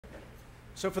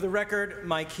So for the record,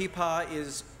 my kippah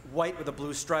is white with a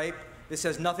blue stripe. This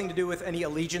has nothing to do with any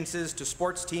allegiances to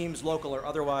sports teams, local or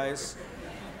otherwise.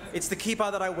 It's the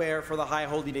kippah that I wear for the High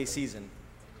Holy Day season.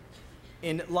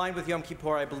 In line with Yom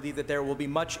Kippur, I believe that there will be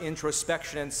much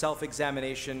introspection and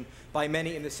self-examination by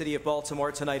many in the city of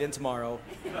Baltimore tonight and tomorrow,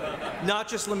 not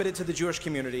just limited to the Jewish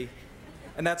community.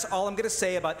 And that's all I'm going to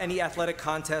say about any athletic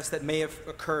contest that may have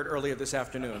occurred earlier this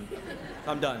afternoon.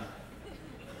 I'm done.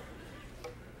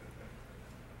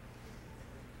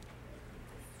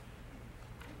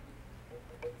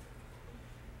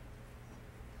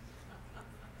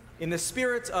 In the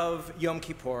spirit of Yom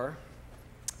Kippur,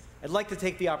 I'd like to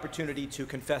take the opportunity to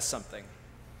confess something.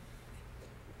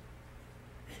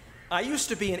 I used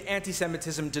to be an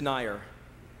anti-Semitism denier.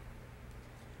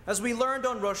 As we learned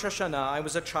on Rosh Hashanah, I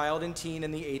was a child and teen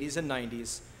in the 80s and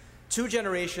 90s, 2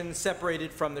 generations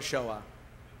separated from the Shoah.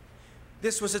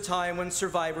 This was a time when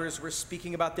survivors were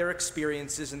speaking about their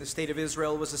experiences, and the state of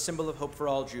Israel was a symbol of hope for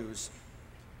all Jews.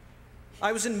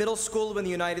 I was in middle school when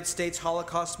the United States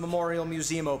Holocaust Memorial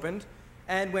Museum opened,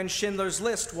 and when Schindler's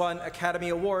List won Academy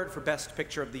Award for Best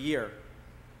Picture of the Year.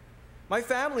 My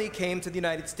family came to the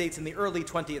United States in the early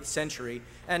 20th century,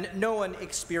 and no one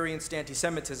experienced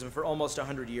anti-Semitism for almost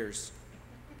 100 years.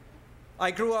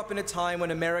 I grew up in a time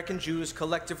when American Jews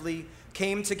collectively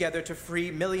came together to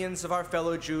free millions of our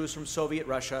fellow Jews from Soviet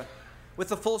Russia with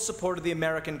the full support of the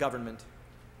American government.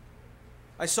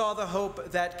 I saw the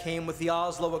hope that came with the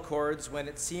Oslo Accords when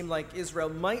it seemed like Israel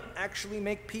might actually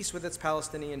make peace with its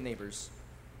Palestinian neighbors.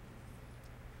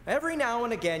 Every now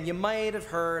and again, you might have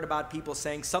heard about people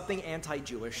saying something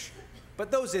anti-Jewish,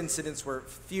 but those incidents were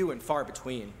few and far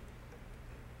between.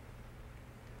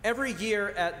 Every year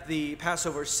at the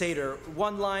Passover Seder,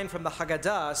 one line from the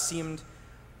Haggadah seemed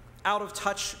out of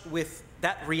touch with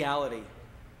that reality.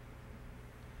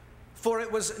 For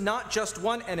it was not just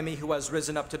one enemy who has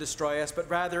risen up to destroy us, but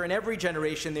rather in every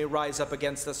generation they rise up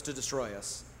against us to destroy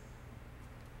us.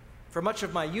 For much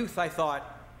of my youth, I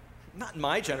thought, not in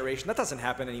my generation, that doesn't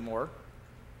happen anymore.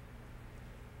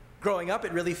 Growing up,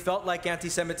 it really felt like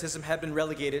anti-Semitism had been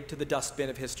relegated to the dustbin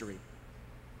of history.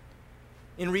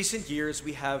 In recent years,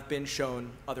 we have been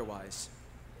shown otherwise.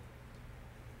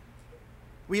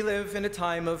 We live in a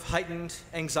time of heightened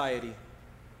anxiety.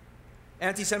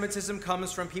 Anti-Semitism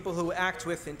comes from people who act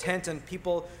with intent and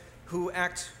people who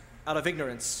act out of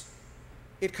ignorance.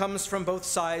 It comes from both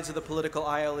sides of the political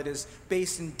aisle. It is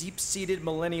based in deep-seated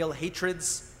millennial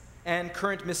hatreds and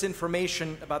current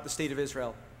misinformation about the state of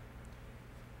Israel.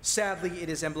 Sadly, it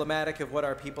is emblematic of what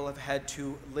our people have had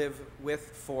to live with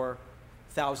for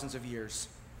thousands of years.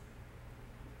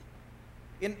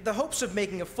 In the hopes of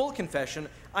making a full confession,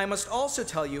 I must also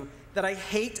tell you that I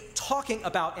hate talking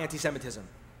about anti-Semitism.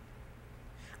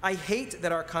 I hate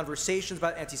that our conversations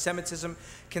about anti-Semitism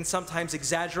can sometimes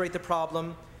exaggerate the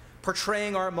problem,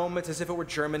 portraying our moment as if it were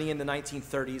Germany in the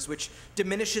 1930s, which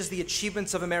diminishes the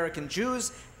achievements of American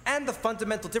Jews and the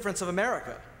fundamental difference of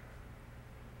America.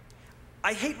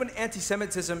 I hate when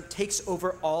anti-Semitism takes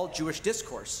over all Jewish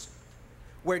discourse,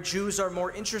 where Jews are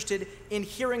more interested in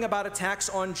hearing about attacks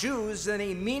on Jews than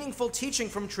a meaningful teaching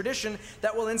from tradition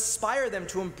that will inspire them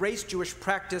to embrace Jewish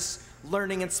practice,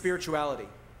 learning, and spirituality.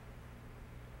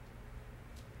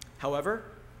 However,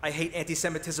 I hate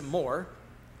anti-Semitism more,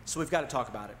 so we've got to talk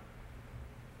about it.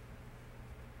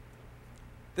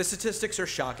 The statistics are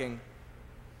shocking.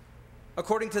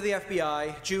 According to the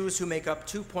FBI, Jews, who make up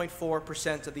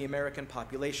 2.4% of the American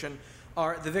population,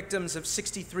 are the victims of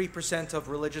 63% of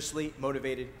religiously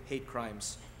motivated hate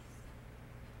crimes.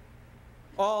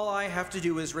 All I have to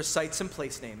do is recite some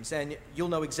place names, and you'll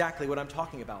know exactly what I'm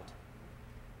talking about.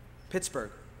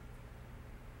 Pittsburgh,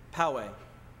 Poway,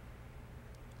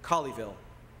 Colleyville.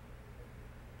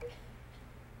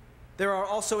 There are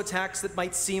also attacks that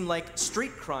might seem like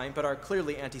street crime, but are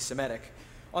clearly anti-Semitic.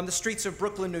 On the streets of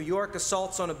Brooklyn, New York,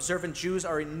 assaults on observant Jews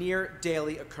are a near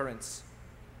daily occurrence.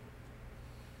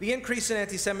 The increase in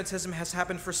anti-Semitism has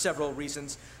happened for several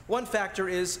reasons. One factor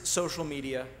is social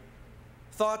media.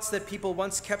 Thoughts that people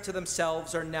once kept to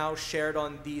themselves are now shared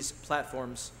on these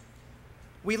platforms.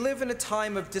 We live in a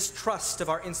time of distrust of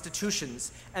our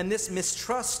institutions, and this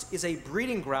mistrust is a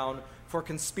breeding ground for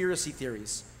conspiracy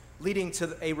theories, leading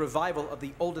to a revival of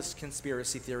the oldest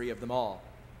conspiracy theory of them all.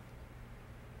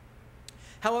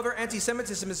 However,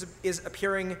 anti-Semitism is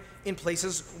appearing in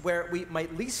places where we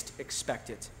might least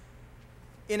expect it.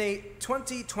 In a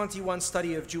 2021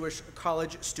 study of Jewish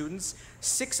college students,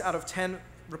 6 out of 10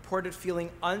 reported feeling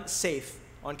unsafe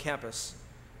on campus.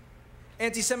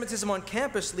 Anti-Semitism on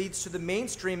campus leads to the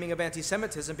mainstreaming of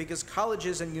anti-Semitism because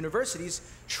colleges and universities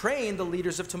train the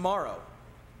leaders of tomorrow.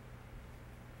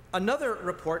 Another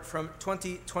report from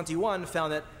 2021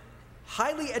 found that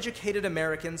highly educated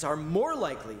Americans are more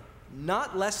likely,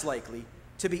 not less likely,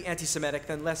 to be anti-Semitic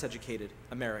than less educated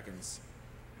Americans.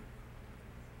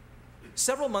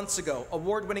 Several months ago,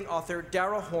 award-winning author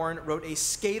Dara Horn wrote a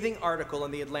scathing article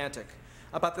in The Atlantic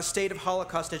about the state of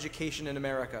Holocaust education in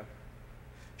America.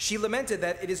 She lamented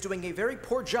that it is doing a very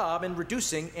poor job in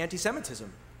reducing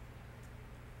anti-Semitism.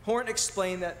 Horn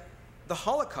explained that the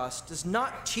Holocaust does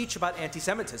not teach about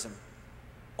anti-Semitism,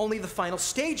 only the final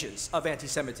stages of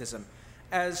anti-Semitism,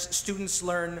 as students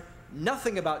learn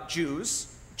nothing about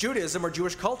Jews, Judaism, or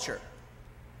Jewish culture.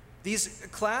 These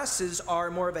classes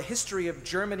are more of a history of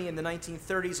Germany in the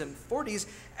 1930s and 40s,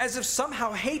 as if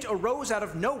somehow hate arose out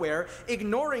of nowhere,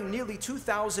 ignoring nearly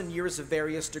 2,000 years of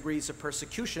various degrees of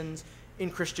persecutions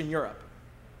in Christian Europe.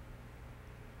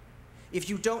 If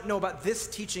you don't know about this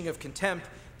teaching of contempt,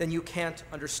 then you can't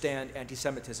understand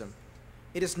anti-Semitism.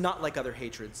 It is not like other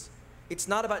hatreds. It's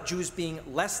not about Jews being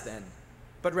less than,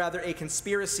 but rather a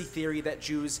conspiracy theory that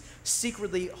Jews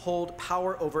secretly hold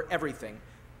power over everything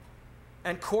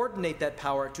and coordinate that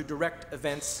power to direct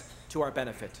events to our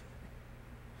benefit.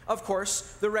 Of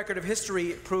course, the record of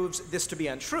history proves this to be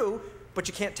untrue, but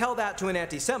you can't tell that to an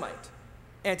anti-Semite.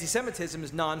 Anti-Semitism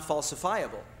is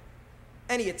non-falsifiable.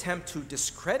 Any attempt to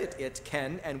discredit it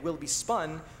can and will be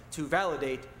spun to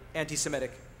validate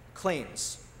anti-Semitic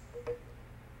claims.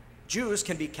 Jews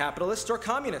can be capitalists or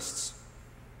communists.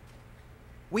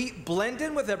 We blend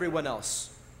in with everyone else,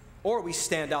 or we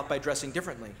stand out by dressing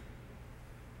differently.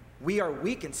 We are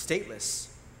weak and stateless,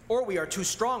 or we are too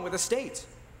strong with the state.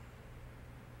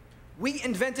 We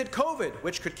invented COVID,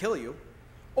 which could kill you,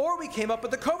 or we came up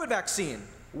with the COVID vaccine,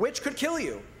 which could kill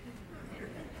you.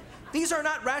 These are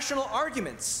not rational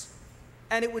arguments,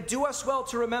 and it would do us well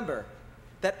to remember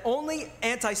that only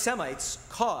anti-Semites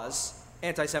cause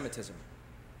anti-Semitism.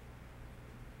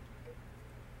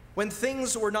 When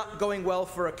things were not going well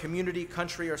for a community,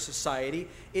 country, or society,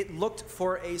 it looked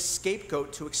for a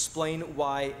scapegoat to explain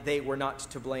why they were not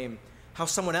to blame, how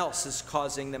someone else is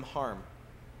causing them harm.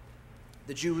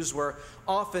 The Jews were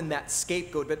often that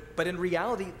scapegoat, but in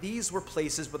reality, these were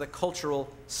places with a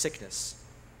cultural sickness.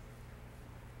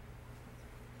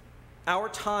 Our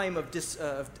time of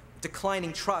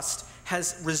declining trust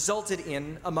has resulted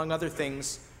in, among other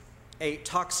things, a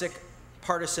toxic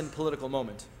partisan political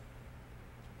moment.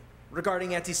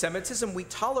 Regarding anti-Semitism, we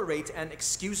tolerate and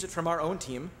excuse it from our own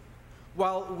team,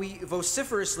 while we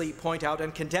vociferously point out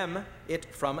and condemn it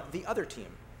from the other team.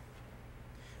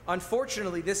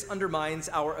 Unfortunately, this undermines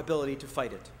our ability to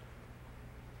fight it.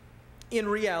 In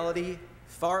reality,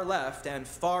 far left and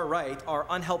far right are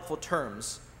unhelpful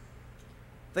terms.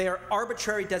 They are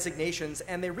arbitrary designations,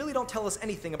 and they really don't tell us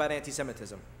anything about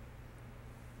anti-Semitism.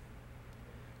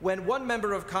 When one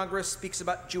member of Congress speaks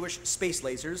about Jewish space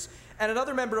lasers, and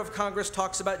another member of Congress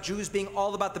talks about Jews being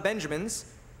all about the Benjamins,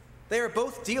 they are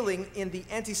both dealing in the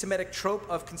anti-Semitic trope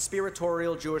of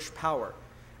conspiratorial Jewish power.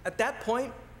 At that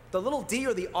point, the little D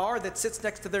or the R that sits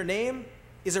next to their name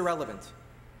is irrelevant.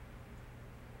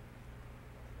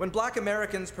 When Black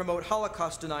Americans promote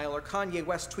Holocaust denial or Kanye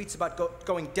West tweets about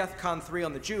going DEFCON 3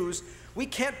 on the Jews, we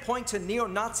can't point to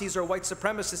neo-Nazis or white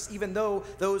supremacists, even though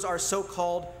those are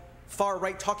so-called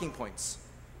far-right talking points.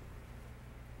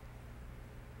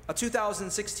 A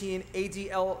 2016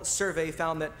 ADL survey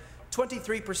found that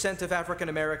 23% of African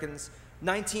Americans,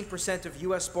 19% of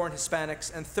US-born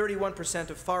Hispanics, and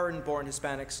 31% of foreign-born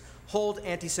Hispanics hold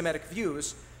anti-Semitic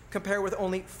views, compared with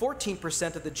only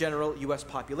 14% of the general US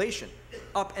population,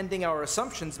 upending our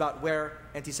assumptions about where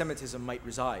anti-Semitism might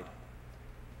reside.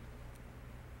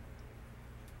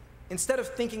 Instead of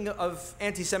thinking of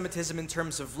anti-Semitism in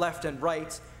terms of left and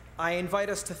right, I invite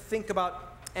us to think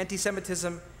about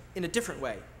anti-Semitism in a different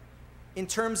way, in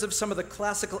terms of some of the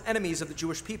classical enemies of the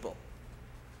Jewish people.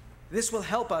 This will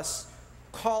help us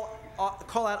call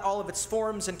out all of its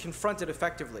forms and confront it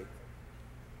effectively.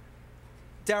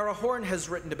 Dara Horn has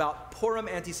written about Purim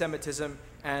anti-Semitism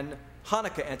and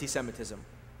Hanukkah anti-Semitism,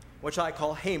 which I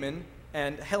call Haman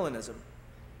and Hellenism.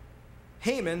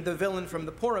 Haman, the villain from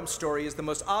the Purim story, is the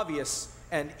most obvious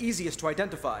and easiest to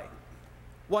identify.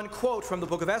 One quote from the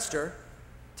book of Esther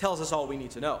tells us all we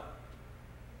need to know.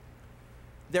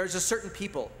 There's a certain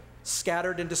people,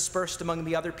 scattered and dispersed among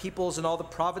the other peoples in all the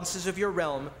provinces of your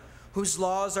realm, whose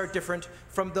laws are different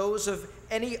from those of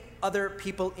any other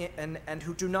people and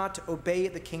who do not obey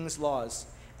the king's laws,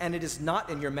 and it is not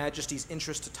in your majesty's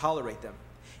interest to tolerate them.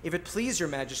 If it please your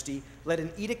majesty, let an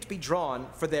edict be drawn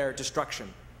for their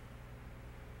destruction.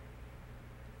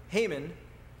 Haman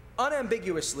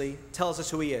unambiguously tells us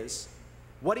who he is,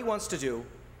 what he wants to do,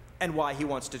 and why he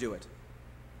wants to do it.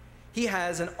 He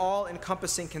has an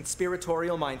all-encompassing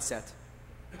conspiratorial mindset,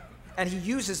 and he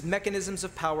uses mechanisms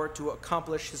of power to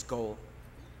accomplish his goal.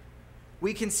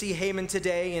 We can see Haman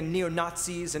today in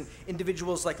neo-Nazis and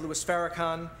individuals like Louis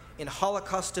Farrakhan, in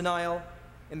Holocaust denial,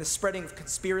 in the spreading of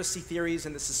conspiracy theories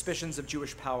and the suspicions of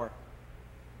Jewish power.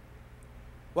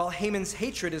 While Haman's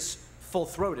hatred is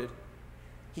full-throated,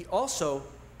 he also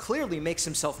clearly makes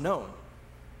himself known.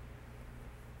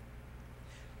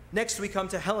 Next, we come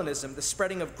to Hellenism, the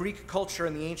spreading of Greek culture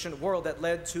in the ancient world that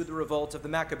led to the revolt of the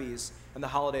Maccabees and the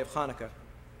holiday of Hanukkah.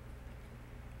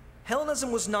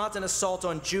 Hellenism was not an assault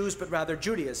on Jews, but rather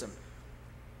Judaism.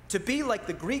 To be like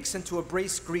the Greeks and to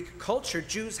embrace Greek culture,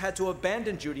 Jews had to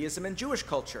abandon Judaism and Jewish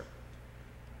culture.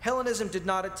 Hellenism did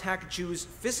not attack Jews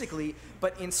physically,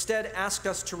 but instead asked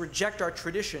us to reject our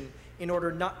tradition in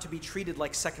order not to be treated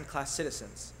like second-class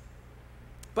citizens.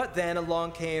 But then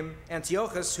along came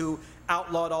Antiochus, who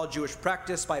outlawed all Jewish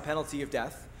practice by penalty of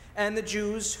death, and the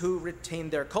Jews who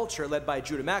retained their culture, led by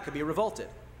Judah Maccabee, revolted.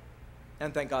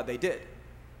 And thank God they did.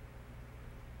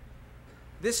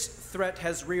 This threat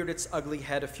has reared its ugly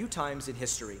head a few times in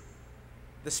history.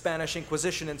 The Spanish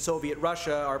Inquisition and Soviet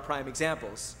Russia are prime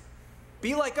examples.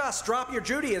 Be like us, drop your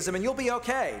Judaism, and you'll be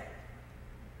okay.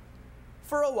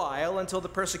 For a while, until the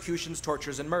persecutions,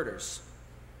 tortures, and murders.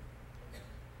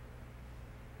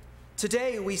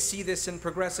 Today, we see this in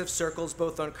progressive circles,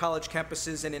 both on college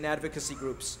campuses and in advocacy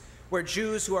groups, where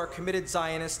Jews who are committed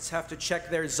Zionists have to check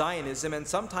their Zionism and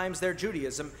sometimes their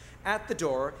Judaism at the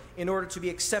door in order to be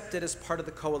accepted as part of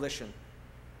the coalition.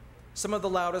 Some of the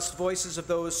loudest voices of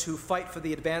those who fight for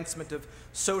the advancement of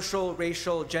social,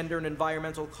 racial, gender, and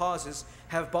environmental causes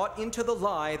have bought into the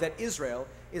lie that Israel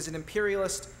is an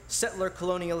imperialist, settler,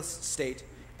 colonialist state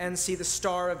and see the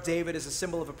Star of David as a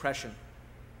symbol of oppression.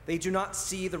 They do not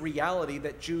see the reality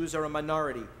that Jews are a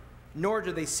minority, nor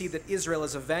do they see that Israel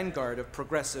is a vanguard of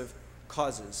progressive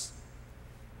causes.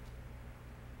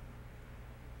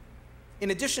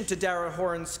 In addition to Dara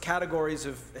Horn's categories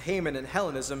of Haman and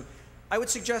Hellenism, I would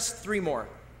suggest three more.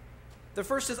 The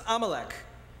first is Amalek,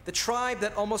 the tribe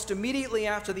that almost immediately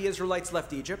after the Israelites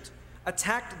left Egypt,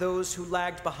 attacked those who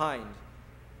lagged behind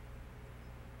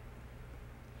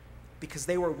because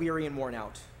they were weary and worn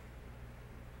out.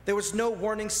 There was no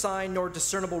warning sign nor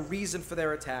discernible reason for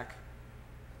their attack.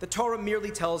 The Torah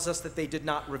merely tells us that they did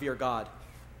not revere God.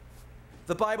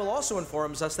 The Bible also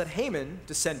informs us that Haman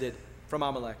descended from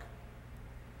Amalek.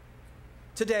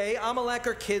 Today, Amalek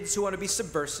are kids who want to be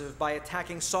subversive by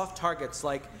attacking soft targets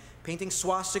like painting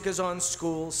swastikas on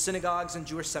schools, synagogues, and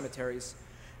Jewish cemeteries,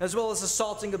 as well as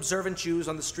assaulting observant Jews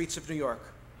on the streets of New York.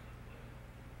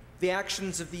 The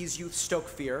actions of these youth stoke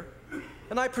fear,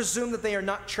 and I presume that they are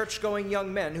not church-going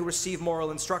young men who receive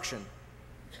moral instruction.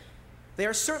 They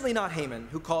are certainly not Haman,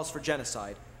 who calls for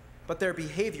genocide, but their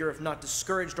behavior, if not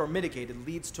discouraged or mitigated,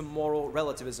 leads to moral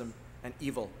relativism and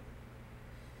evil.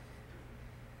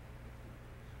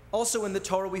 Also in the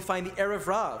Torah, we find the Erev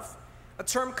Rav, a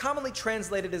term commonly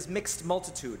translated as mixed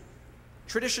multitude.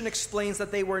 Tradition explains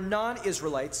that they were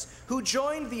non-Israelites who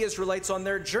joined the Israelites on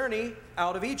their journey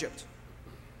out of Egypt.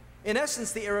 In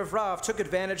essence, the Erev Rav took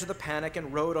advantage of the panic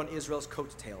and rode on Israel's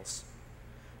coattails.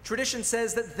 Tradition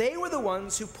says that they were the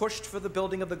ones who pushed for the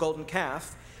building of the golden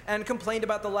calf and complained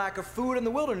about the lack of food in the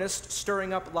wilderness,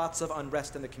 stirring up lots of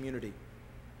unrest in the community.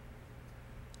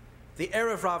 The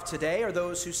Erev Rav today are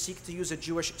those who seek to use a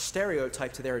Jewish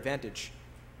stereotype to their advantage.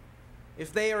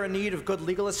 If they are in need of good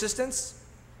legal assistance,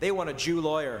 they want a Jew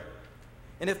lawyer.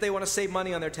 And if they want to save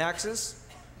money on their taxes,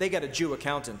 they get a Jew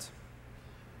accountant.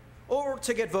 Or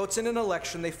to get votes in an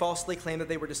election, they falsely claim that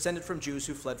they were descended from Jews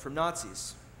who fled from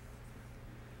Nazis.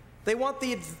 They want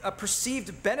the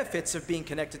perceived benefits of being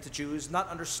connected to Jews, not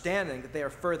understanding that they are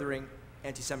furthering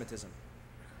anti-Semitism.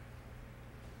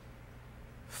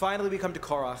 Finally, we come to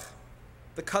Korach,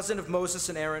 the cousin of Moses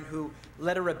and Aaron, who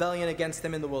led a rebellion against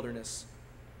them in the wilderness.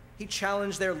 He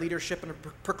challenged their leadership and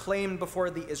proclaimed before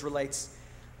the Israelites,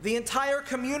 "The entire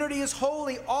community is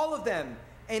holy, all of them,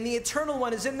 and the Eternal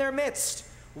One is in their midst.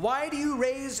 Why do you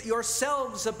raise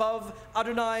yourselves above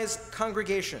Adonai's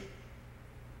congregation?"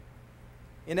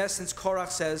 In essence,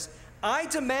 Korach says, "I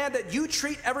demand that you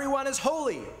treat everyone as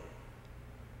holy."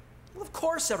 Well, of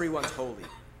course everyone's holy.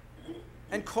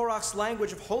 And Korach's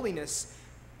language of holiness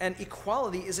and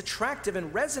equality is attractive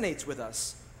and resonates with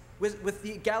us, with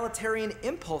the egalitarian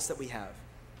impulse that we have.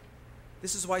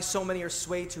 This is why so many are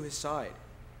swayed to his side.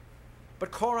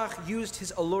 But Korach used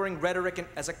his alluring rhetoric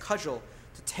as a cudgel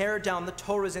to tear down the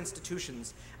Torah's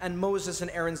institutions and Moses and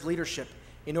Aaron's leadership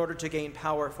in order to gain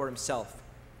power for himself.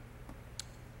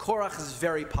 Korach is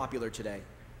very popular today,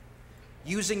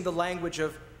 using the language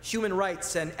of human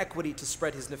rights and equity to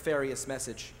spread his nefarious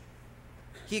message.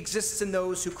 He exists in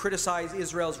those who criticize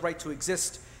Israel's right to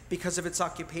exist because of its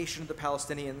occupation of the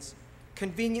Palestinians,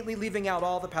 conveniently leaving out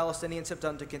all the Palestinians have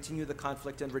done to continue the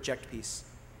conflict and reject peace.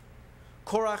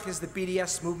 Korach is the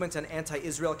BDS movement and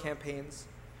anti-Israel campaigns.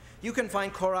 You can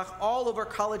find Korach all over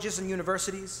colleges and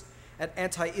universities, at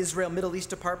anti-Israel Middle East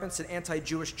departments and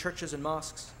anti-Jewish churches and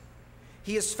mosques.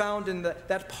 He is found in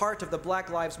that part of the Black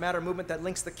Lives Matter movement that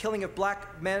links the killing of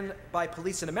black men by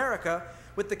police in America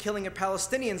with the killing of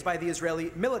Palestinians by the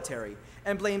Israeli military,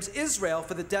 and blames Israel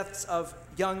for the deaths of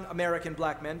young American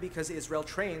black men because Israel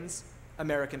trains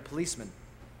American policemen.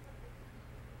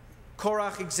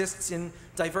 Korach exists in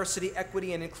diversity,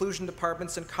 equity, and inclusion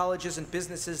departments in colleges and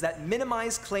businesses that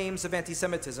minimize claims of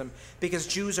anti-Semitism because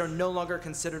Jews are no longer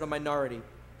considered a minority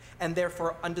and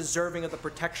therefore undeserving of the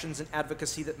protections and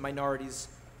advocacy that minorities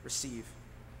receive.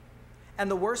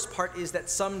 And the worst part is that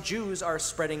some Jews are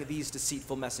spreading these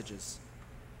deceitful messages.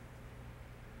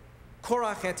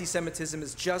 Korach anti-Semitism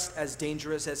is just as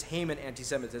dangerous as Haman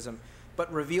anti-Semitism,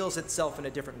 but reveals itself in a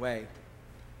different way.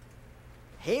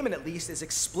 Haman, at least, is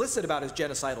explicit about his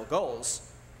genocidal goals.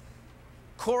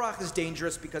 Korach is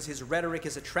dangerous because his rhetoric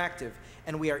is attractive,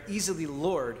 and we are easily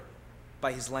lured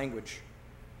by his language.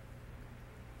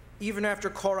 Even after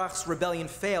Korach's rebellion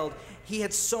failed, he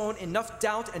had sown enough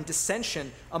doubt and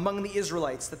dissension among the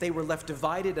Israelites that they were left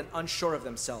divided and unsure of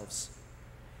themselves.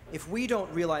 If we don't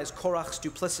realize Korach's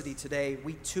duplicity today,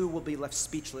 we too will be left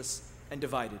speechless and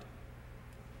divided.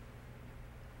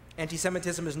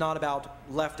 Anti-Semitism is not about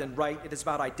left and right. It is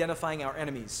about identifying our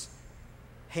enemies,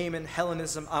 Haman,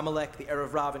 Hellenism, Amalek, the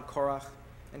Erev Rav, and Korach,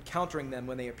 and countering them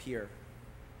when they appear.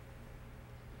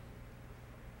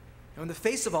 Now, in the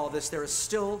face of all this, there is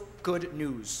still good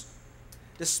news.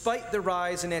 Despite the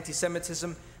rise in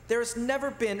anti-Semitism, there has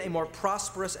never been a more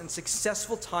prosperous and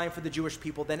successful time for the Jewish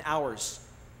people than ours.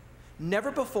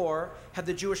 Never before have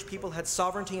the Jewish people had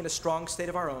sovereignty in a strong state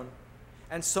of our own,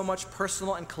 and so much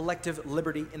personal and collective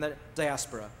liberty in the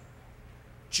diaspora.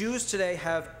 Jews today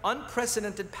have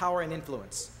unprecedented power and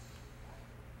influence.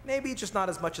 Maybe just not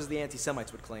as much as the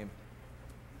anti-Semites would claim.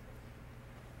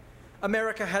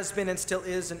 America has been and still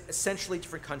is an essentially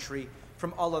different country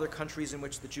from all other countries in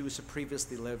which the Jews have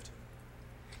previously lived.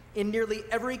 In nearly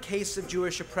every case of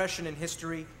Jewish oppression in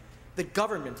history, the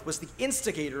government was the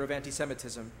instigator of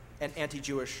anti-Semitism and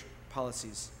anti-Jewish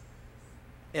policies.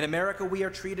 In America, we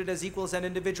are treated as equals and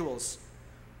individuals,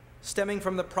 stemming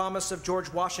from the promise of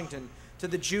George Washington to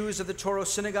the Jews of the Toro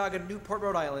Synagogue in Newport,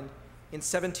 Rhode Island in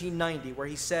 1790, where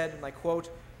he said, and I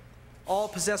quote, "All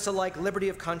possess alike liberty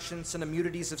of conscience and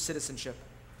immunities of citizenship,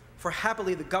 for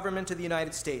happily the government of the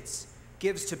United States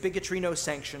gives to bigotry no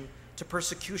sanction, to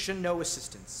persecution no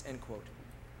assistance," end quote.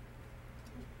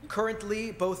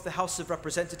 Currently, both the House of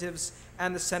Representatives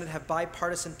and the Senate have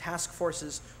bipartisan task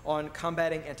forces on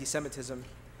combating anti-Semitism.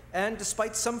 And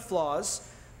despite some flaws,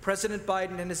 President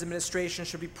Biden and his administration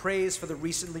should be praised for the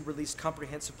recently released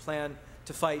comprehensive plan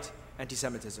to fight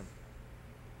anti-Semitism.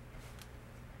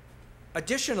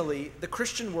 Additionally, the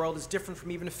Christian world is different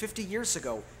from even 50 years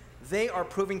ago. They are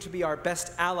proving to be our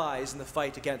best allies in the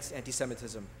fight against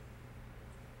anti-Semitism.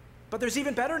 But there's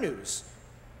even better news.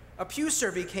 A Pew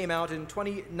survey came out in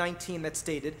 2019 that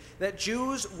stated that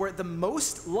Jews were the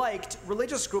most liked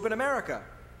religious group in America.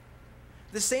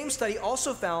 The same study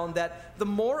also found that the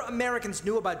more Americans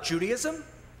knew about Judaism,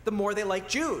 the more they liked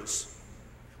Jews,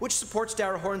 which supports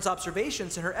Dara Horn's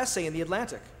observations in her essay in The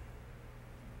Atlantic.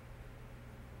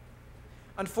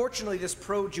 Unfortunately, this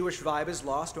pro-Jewish vibe is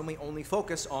lost when we only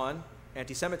focus on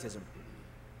anti-Semitism.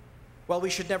 While we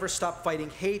should never stop fighting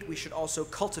hate, we should also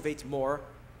cultivate more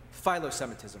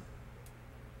philo-Semitism.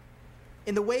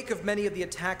 In the wake of many of the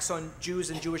attacks on Jews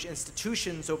and Jewish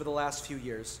institutions over the last few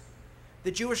years,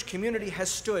 the Jewish community has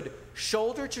stood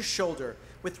shoulder to shoulder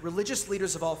with religious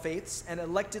leaders of all faiths and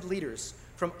elected leaders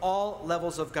from all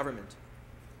levels of government.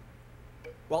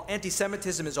 While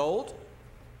anti-Semitism is old,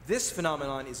 this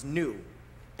phenomenon is new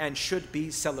and should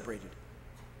be celebrated.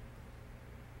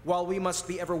 While we must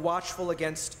be ever watchful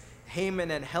against Haman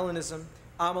and Hellenism,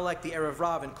 Amalek, the Erev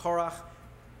Rav, and Korach,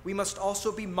 we must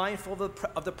also be mindful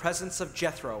of the presence of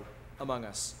Jethro among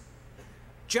us.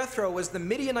 Jethro was the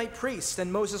Midianite priest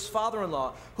and Moses'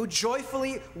 father-in-law who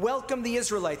joyfully welcomed the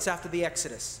Israelites after the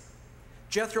Exodus.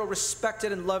 Jethro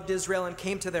respected and loved Israel and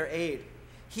came to their aid.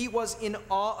 He was in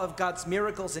awe of God's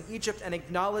miracles in Egypt and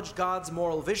acknowledged God's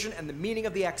moral vision and the meaning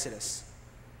of the Exodus.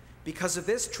 Because of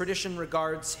this, tradition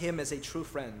regards him as a true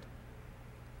friend.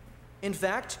 In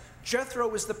fact, Jethro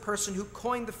was the person who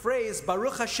coined the phrase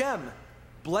Baruch Hashem,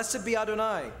 blessed be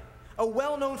Adonai, a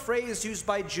well-known phrase used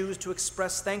by Jews to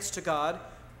express thanks to God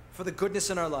for the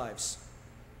goodness in our lives.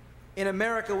 In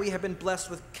America, we have been blessed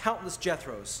with countless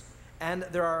Jethros, and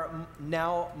there are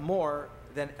now more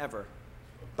than ever.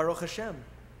 Baruch Hashem.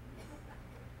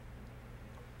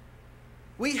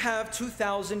 We have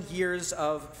 2,000 years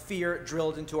of fear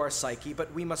drilled into our psyche,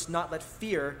 but we must not let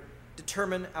fear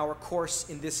determine our course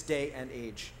in this day and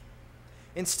age.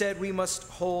 Instead, we must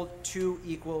hold two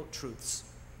equal truths.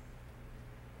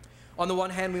 On the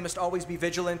one hand, we must always be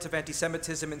vigilant of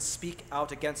anti-Semitism and speak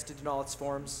out against it in all its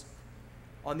forms.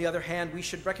 On the other hand, we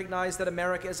should recognize that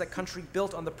America is a country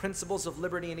built on the principles of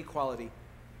liberty and equality,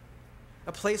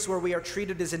 a place where we are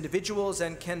treated as individuals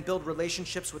and can build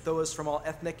relationships with those from all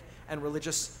ethnic and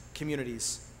religious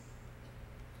communities.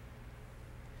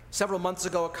 Several months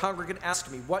ago, a congregant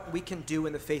asked me what we can do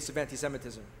in the face of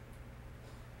anti-Semitism.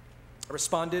 I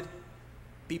responded,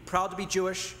 be proud to be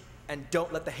Jewish and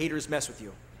don't let the haters mess with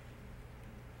you.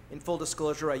 In full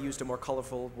disclosure, I used a more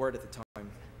colorful word at the time.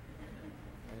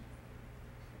 Right?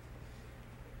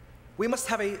 We must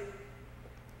have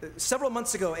several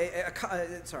months ago,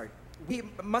 we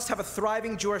must have a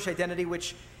thriving Jewish identity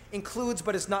which includes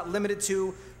but is not limited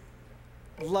to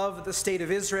love of the state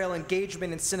of Israel,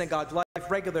 engagement in synagogue life,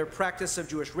 regular practice of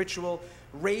Jewish ritual,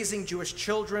 raising Jewish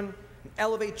children, and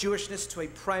elevate Jewishness to a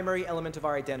primary element of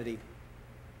our identity,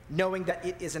 knowing that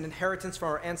it is an inheritance from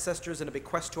our ancestors and a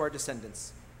bequest to our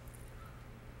descendants.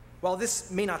 While this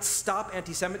may not stop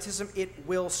anti-Semitism, it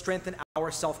will strengthen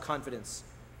our self-confidence.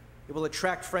 It will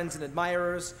attract friends and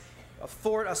admirers,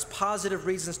 afford us positive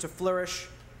reasons to flourish,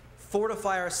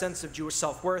 fortify our sense of Jewish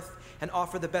self-worth, and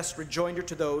offer the best rejoinder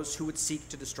to those who would seek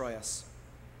to destroy us.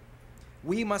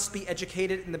 We must be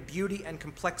educated in the beauty and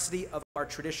complexity of our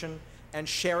tradition and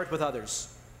share it with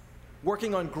others,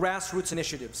 working on grassroots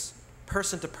initiatives,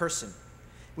 person to person.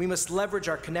 We must leverage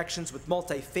our connections with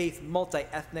multi-faith,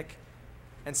 multi-ethnic,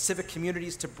 and civic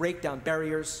communities to break down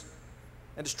barriers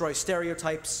and destroy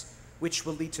stereotypes, which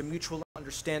will lead to mutual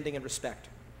understanding and respect.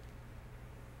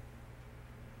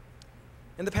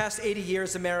 In the past 80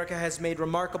 years, America has made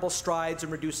remarkable strides in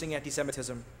reducing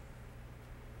anti-Semitism.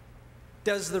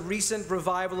 Does the recent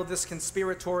revival of this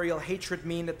conspiratorial hatred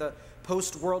mean that the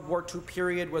post-World War II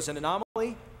period was an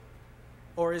anomaly?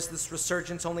 Or is this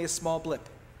resurgence only a small blip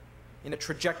in a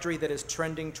trajectory that is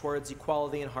trending towards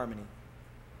equality and harmony?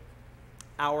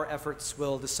 Our efforts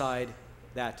will decide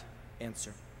that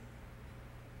answer.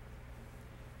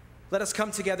 Let us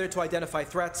come together to identify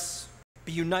threats,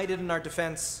 be united in our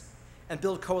defense, and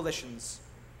build coalitions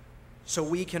so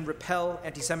we can repel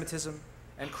anti-Semitism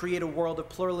and create a world of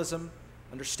pluralism,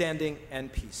 understanding,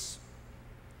 and peace.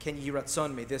 Ken Yeh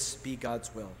Ratzon, may this be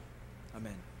God's will.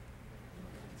 Amen.